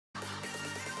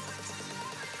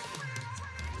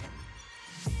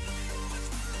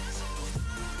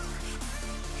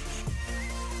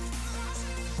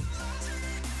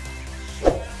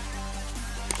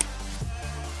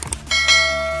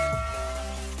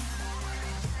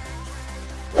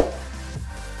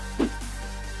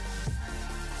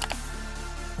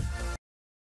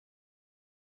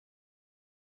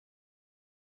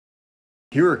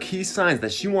Here are key signs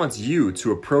that she wants you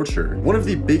to approach her. One of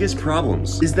the biggest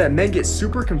problems is that men get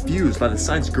super confused by the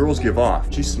signs girls give off.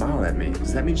 She smiled at me.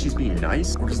 Does that mean she's being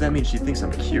nice? Or does that mean she thinks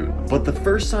I'm cute? But the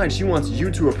first sign she wants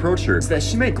you to approach her is that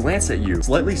she may glance at you,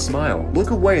 slightly smile,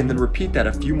 look away, and then repeat that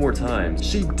a few more times.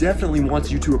 She definitely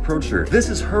wants you to approach her. This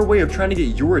is her way of trying to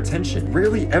get your attention.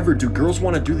 Rarely ever do girls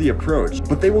want to do the approach,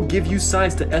 but they will give you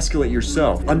signs to escalate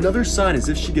yourself. Another sign is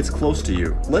if she gets close to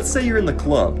you. Let's say you're in the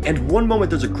club, and one moment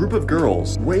there's a group of girls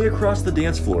way across the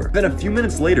dance floor. Then a few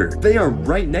minutes later, they are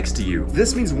right next to you.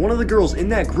 This means one of the girls in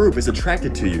that group is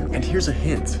attracted to you. And here's a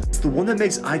hint. It's the one that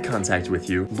makes eye contact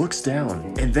with you, looks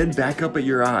down, and then back up at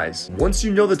your eyes. Once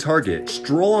you know the target,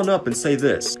 stroll on up and say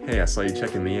this. Hey, I saw you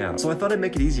checking me out, so I thought I'd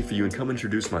make it easy for you and come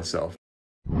introduce myself.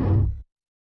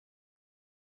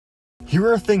 Here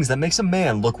are things that makes a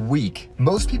man look weak.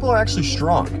 Most people are actually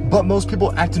strong, but most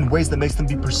people act in ways that makes them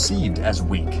be perceived as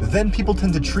weak. Then people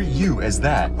tend to treat you as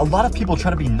that. A lot of people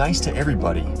try to be nice to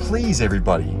everybody, please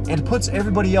everybody, and puts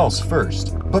everybody else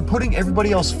first. But putting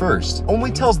everybody else first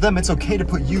only tells them it's okay to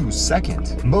put you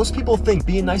second. Most people think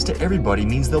being nice to everybody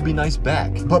means they'll be nice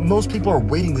back, but most people are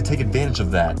waiting to take advantage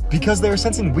of that because they are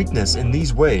sensing weakness in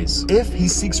these ways. If he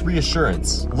seeks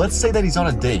reassurance, let's say that he's on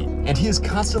a date and he is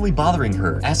constantly bothering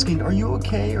her, asking, "Are you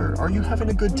okay?" or "Are you having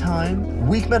a good time?"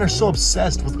 Weak men are so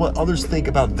obsessed with what others think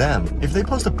about them. If they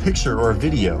post a picture or a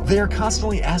video, they are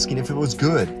constantly asking if it was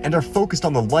good and are focused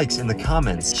on the likes in the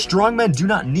comments. Strong men do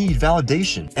not need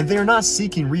validation, and they are not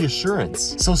seeking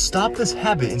reassurance. So stop this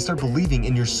habit and start believing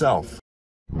in yourself.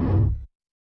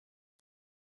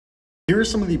 Here are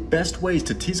some of the best ways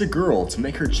to tease a girl to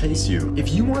make her chase you.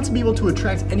 If you want to be able to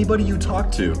attract anybody you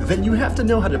talk to, then you have to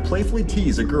know how to playfully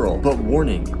tease a girl. But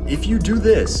warning, if you do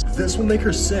this will make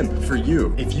her simp for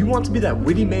you. If you want to be that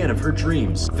witty man of her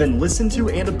dreams, then listen to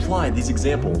and apply these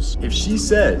examples. If she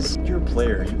says, "You're a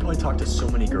player, you probably talk to so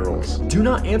many girls," do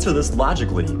not answer this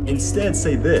logically. Instead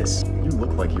say this, "You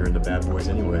look like you're into bad boys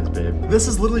anyways, babe." This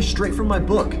is literally straight from my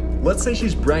book. Let's say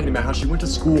she's bragging about how she went to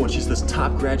school and she's this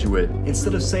top graduate.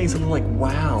 Instead of saying something like,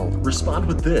 "Wow," respond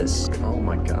with this, "Oh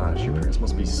my gosh, your parents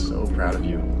must be so proud of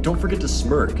you." Don't forget to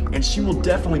smirk, and she will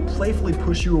definitely playfully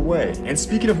push you away. And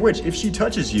speaking of which, if she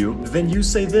touches you, then you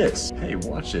say this, "Hey,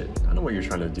 watch it. I know what you're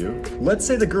trying to do." Let's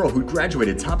say the girl who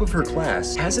graduated top of her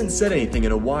class hasn't said anything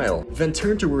in a while. Then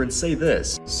turn to her and say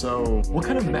this, "So, what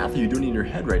kind of math are you doing in your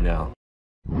head right now?"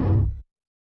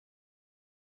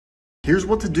 Here's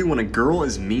what to do when a girl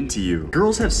is mean to you.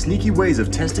 Girls have sneaky ways of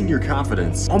testing your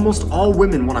confidence. Almost all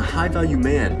women want a high-value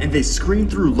man, and they screen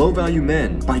through low-value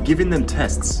men by giving them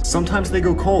tests. Sometimes they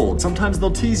go cold, sometimes they'll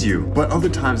tease you, but other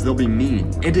times they'll be mean.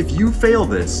 And if you fail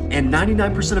this, and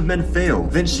 99% of men fail,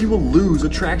 then she will lose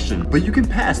attraction. But you can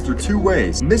pass through two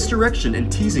ways, misdirection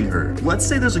and teasing her. Let's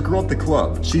say there's a girl at the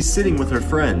club. She's sitting with her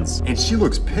friends, and she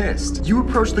looks pissed. You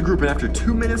approach the group, and after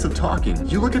 2 minutes of talking,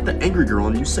 you look at the angry girl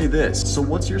and you say this, "So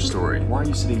what's your story? Why are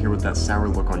you sitting here with that sour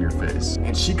look on your face?"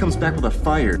 And she comes back with a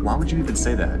fire. "Why would you even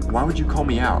say that? Why would you call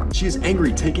me out?" She is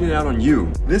angry, taking it out on you.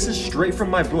 This is straight from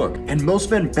my book, and most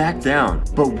men back down,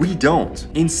 but we don't.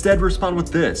 Instead, respond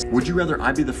with this. Would you rather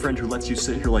I be the friend who lets you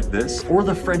sit here like this, or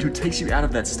the friend who takes you out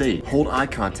of that state? Hold eye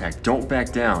contact, don't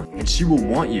back down, and she will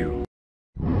want you.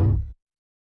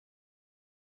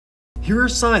 Here are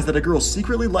signs that a girl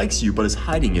secretly likes you but is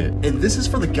hiding it. And this is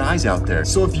for the guys out there.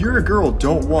 So if you're a girl,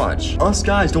 don't watch. Us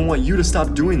guys don't want you to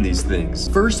stop doing these things.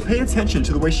 First, pay attention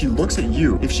to the way she looks at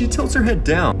you. If she tilts her head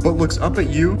down but looks up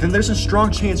at you, then there's a strong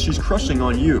chance she's crushing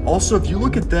on you. Also, if you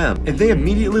look at them and they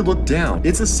immediately look down,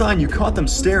 it's a sign you caught them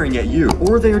staring at you,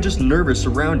 or they are just nervous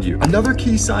around you. Another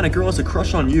key sign a girl has a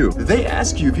crush on you. They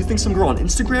ask you if you think some girl on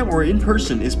Instagram or in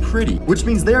person is pretty, which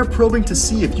means they are probing to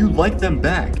see if you like them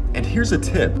back. And here's a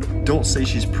tip. Don't say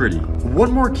she's pretty.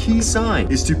 One more key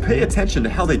sign is to pay attention to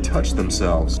how they touch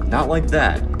themselves. Not like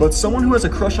that, but someone who has a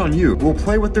crush on you will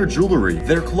play with their jewelry,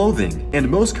 their clothing, and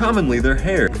most commonly their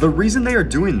hair. The reason they are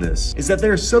doing this is that they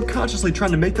are subconsciously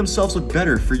trying to make themselves look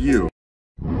better for you.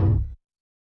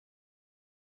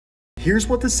 Here's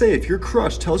what to say if your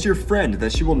crush tells your friend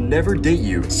that she will never date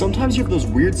you. Sometimes you have those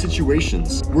weird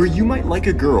situations where you might like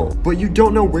a girl, but you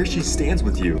don't know where she stands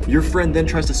with you. Your friend then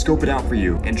tries to scope it out for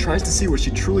you and tries to see what she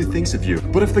truly thinks of you.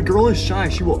 But if the girl is shy,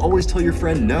 she will always tell your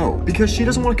friend no, because she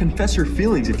doesn't want to confess her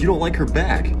feelings if you don't like her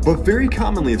back. But very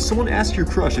commonly, if someone asks your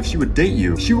crush if she would date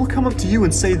you, she will come up to you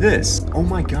and say this, "Oh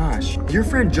my gosh, your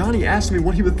friend Johnny asked me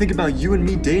what he would think about you and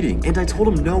me dating, and I told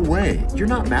him no way. You're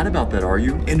not mad about that, are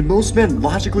you?" And most men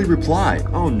logically reply reply.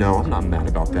 Oh no, I'm not mad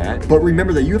about that. But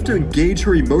remember that you have to engage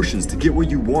her emotions to get what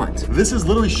you want. This is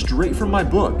literally straight from my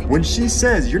book. When she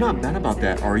says, "You're not mad about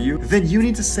that, are you?" then you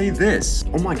need to say this.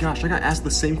 "Oh my gosh, I got asked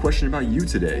the same question about you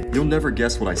today. You'll never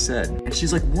guess what I said." And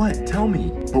she's like, "What? Tell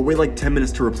me." But wait like 10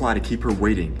 minutes to reply to keep her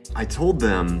waiting. I told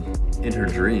them in her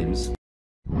dreams.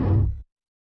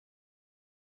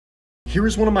 Here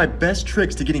is one of my best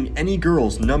tricks to getting any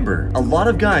girl's number. A lot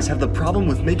of guys have the problem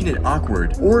with making it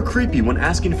awkward or creepy when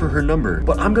asking for her number,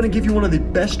 but I'm gonna give you one of the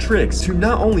best tricks to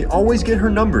not only always get her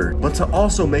number, but to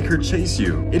also make her chase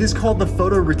you. It is called the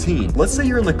photo routine. Let's say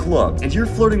you're in the club and you're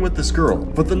flirting with this girl,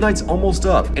 but the night's almost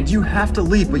up and you have to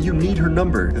leave, but you need her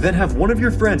number. Then have one of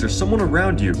your friends or someone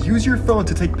around you use your phone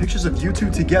to take pictures of you two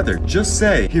together. Just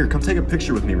say, "Here, come take a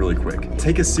picture with me really quick."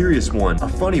 Take a serious one, a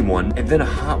funny one, and then a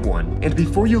hot one. And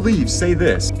before you leave, say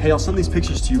this: "Hey, I'll send these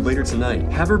pictures to you later tonight."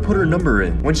 Have her put her number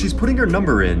in. When she's putting her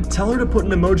number in, tell her to put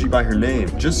an emoji by her name,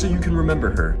 just so you can remember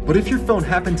her. But if your phone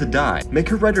happened to die, make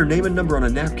her write her name and number on a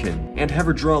napkin, and have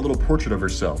her draw a little portrait of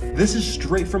herself. This is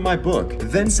straight from my book.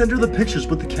 Then send her the pictures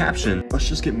with the caption, "Let's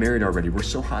just get married already, we're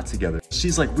so hot together."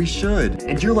 She's like, "We should."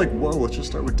 And you're like, "Whoa, let's just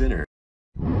start with dinner."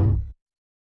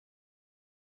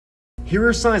 Here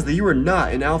are signs that you are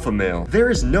not an alpha male. There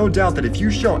is no doubt that if you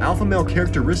show alpha male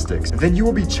characteristics, then you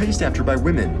will be chased after by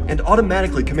women and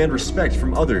automatically command respect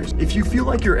from others. If you feel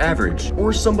like you're average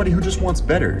or somebody who just wants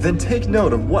better, then take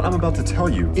note of what I'm about to tell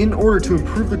you in order to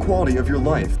improve the quality of your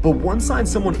life. But one sign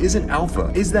someone isn't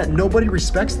alpha is that nobody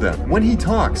respects them. When he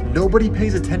talks, nobody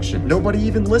pays attention. Nobody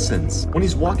even listens. When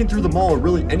he's walking through the mall or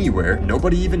really anywhere,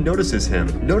 nobody even notices him.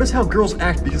 Notice how girls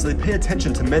act because they pay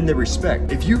attention to men they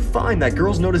respect. If you find that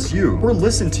girls notice you or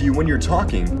listen to you when you're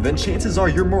talking, then chances are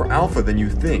you're more alpha than you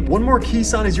think. One more key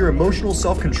sign is your emotional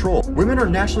self-control. Women are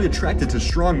naturally attracted to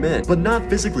strong men, but not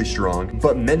physically strong,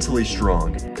 but mentally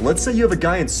strong. Let's say you have a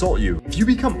guy insult you. If you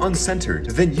become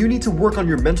uncentered, then you need to work on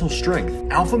your mental strength.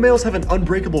 Alpha males have an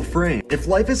unbreakable frame. If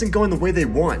life isn't going the way they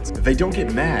want, they don't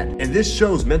get mad, and this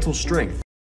shows mental strength.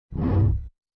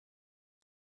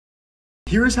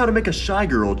 Here is how to make a shy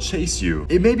girl chase you.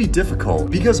 It may be difficult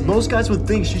because most guys would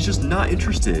think she's just not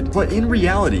interested, but in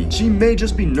reality, she may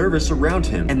just be nervous around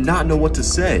him and not know what to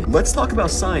say. Let's talk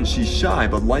about signs she's shy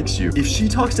but likes you. If she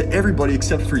talks to everybody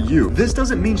except for you, this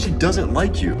doesn't mean she doesn't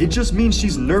like you. It just means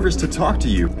she's nervous to talk to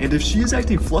you. And if she is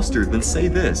acting flustered, then say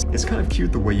this: "It's kind of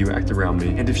cute the way you act around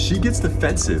me." And if she gets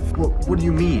defensive, "Well, what do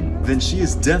you mean?" then she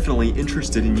is definitely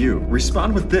interested in you.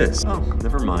 Respond with this: "Oh,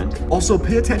 never mind." Also,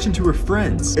 pay attention to her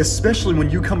friends, especially when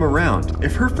you come around.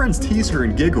 If her friends tease her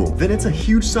and giggle, then it's a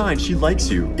huge sign she likes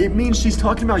you. It means she's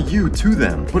talking about you to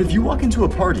them. But if you walk into a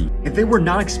party, if they were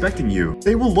not expecting you,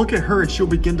 they will look at her and she'll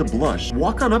begin to blush.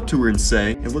 Walk on up to her and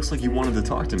say, "It looks like you wanted to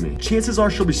talk to me." Chances are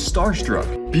she'll be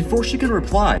starstruck. Before she can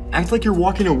reply, act like you're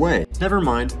walking away. "Never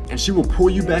mind," and she will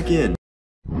pull you back in.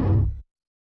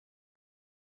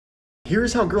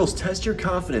 Here's how girls test your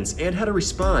confidence and how to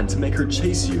respond to make her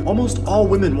chase you. Almost all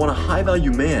women want a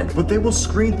high-value man, but they will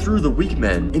screen through the weak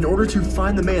men in order to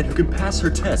find the man who can pass her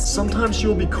test. Sometimes she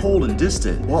will be cold and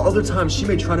distant, while other times she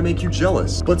may try to make you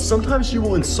jealous. But sometimes she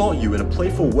will insult you in a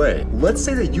playful way. Let's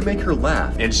say that you make her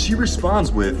laugh, and she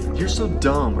responds with, "You're so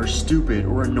dumb," or "stupid,"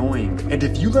 or "annoying." And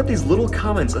if you let these little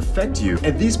comments affect you,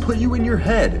 and these put you in your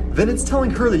head, then it's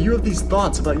telling her that you have these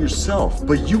thoughts about yourself,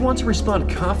 but you want to respond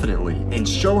confidently and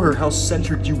show her how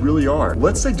centered you really are.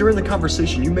 Let's say during the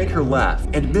conversation you make her laugh,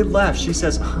 and mid-laugh she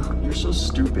says, "You're so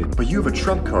stupid," but you have a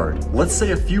trump card. Let's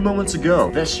say a few moments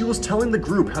ago that she was telling the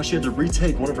group how she had to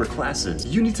retake one of her classes.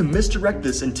 You need to misdirect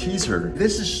this and tease her.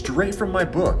 This is straight from my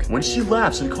book. When she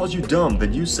laughs and calls you dumb,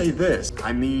 then you say this: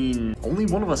 "I mean, only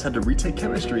one of us had to retake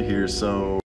chemistry here,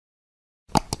 so..."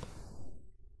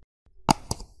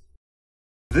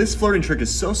 This flirting trick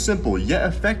is so simple yet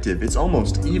effective, it's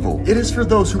almost evil. It is for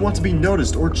those who want to be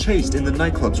noticed or chased in the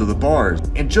nightclubs or the bars.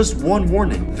 And just one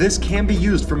warning, this can be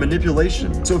used for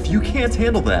manipulation. So if you can't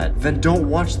handle that, then don't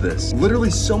watch this. Literally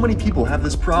so many people have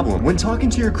this problem. When talking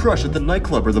to your crush at the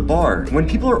nightclub or the bar, when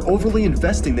people are overly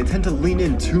investing, they tend to lean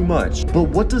in too much. But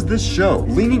what does this show?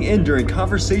 Leaning in during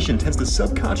conversation tends to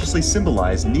subconsciously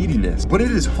symbolize neediness. But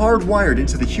it is hardwired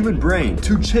into the human brain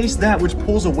to chase that which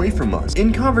pulls away from us.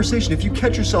 In conversation, if you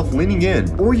catch yourself leaning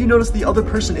in, or you notice the other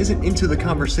person isn't into the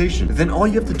conversation, then all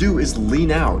you have to do is lean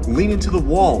out, lean into the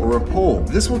wall or a pole.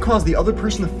 This will cause the other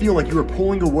person to feel like you are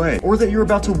pulling away, or that you're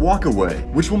about to walk away,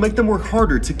 which will make them work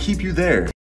harder to keep you there.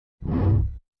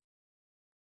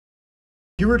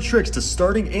 Here are tricks to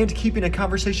starting and keeping a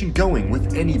conversation going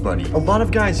with anybody. A lot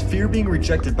of guys fear being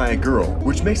rejected by a girl,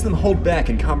 which makes them hold back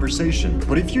in conversation.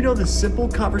 But if you know this simple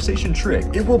conversation trick,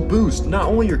 it will boost not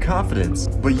only your confidence,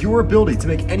 but your ability to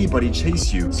make anybody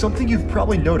chase you. Something you've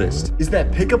probably noticed is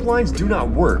that pickup lines do not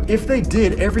work. If they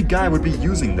did, every guy would be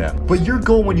using them. But your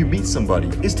goal when you meet somebody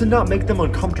is to not make them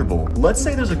uncomfortable. Let's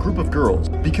say there's a group of girls,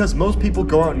 because most people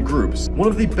go out in groups. One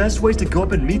of the best ways to go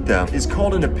up and meet them is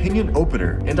called an opinion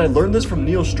opener, and I learned this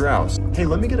from Neil Strauss. Hey,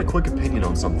 let me get a quick opinion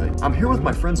on something. I'm here with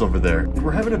my friends over there, and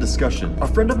we're having a discussion. A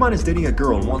friend of mine is dating a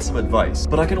girl and wants some advice,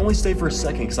 but I can only stay for a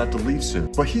second because I have to leave soon.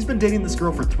 But he's been dating this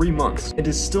girl for 3 months and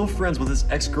is still friends with his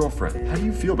ex-girlfriend. How do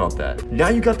you feel about that? Now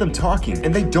you got them talking,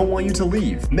 and they don't want you to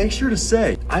leave. Make sure to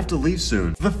say, I have to leave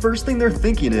soon. The first thing they're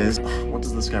thinking is, what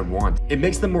does this guy want? It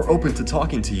makes them more open to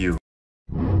talking to you.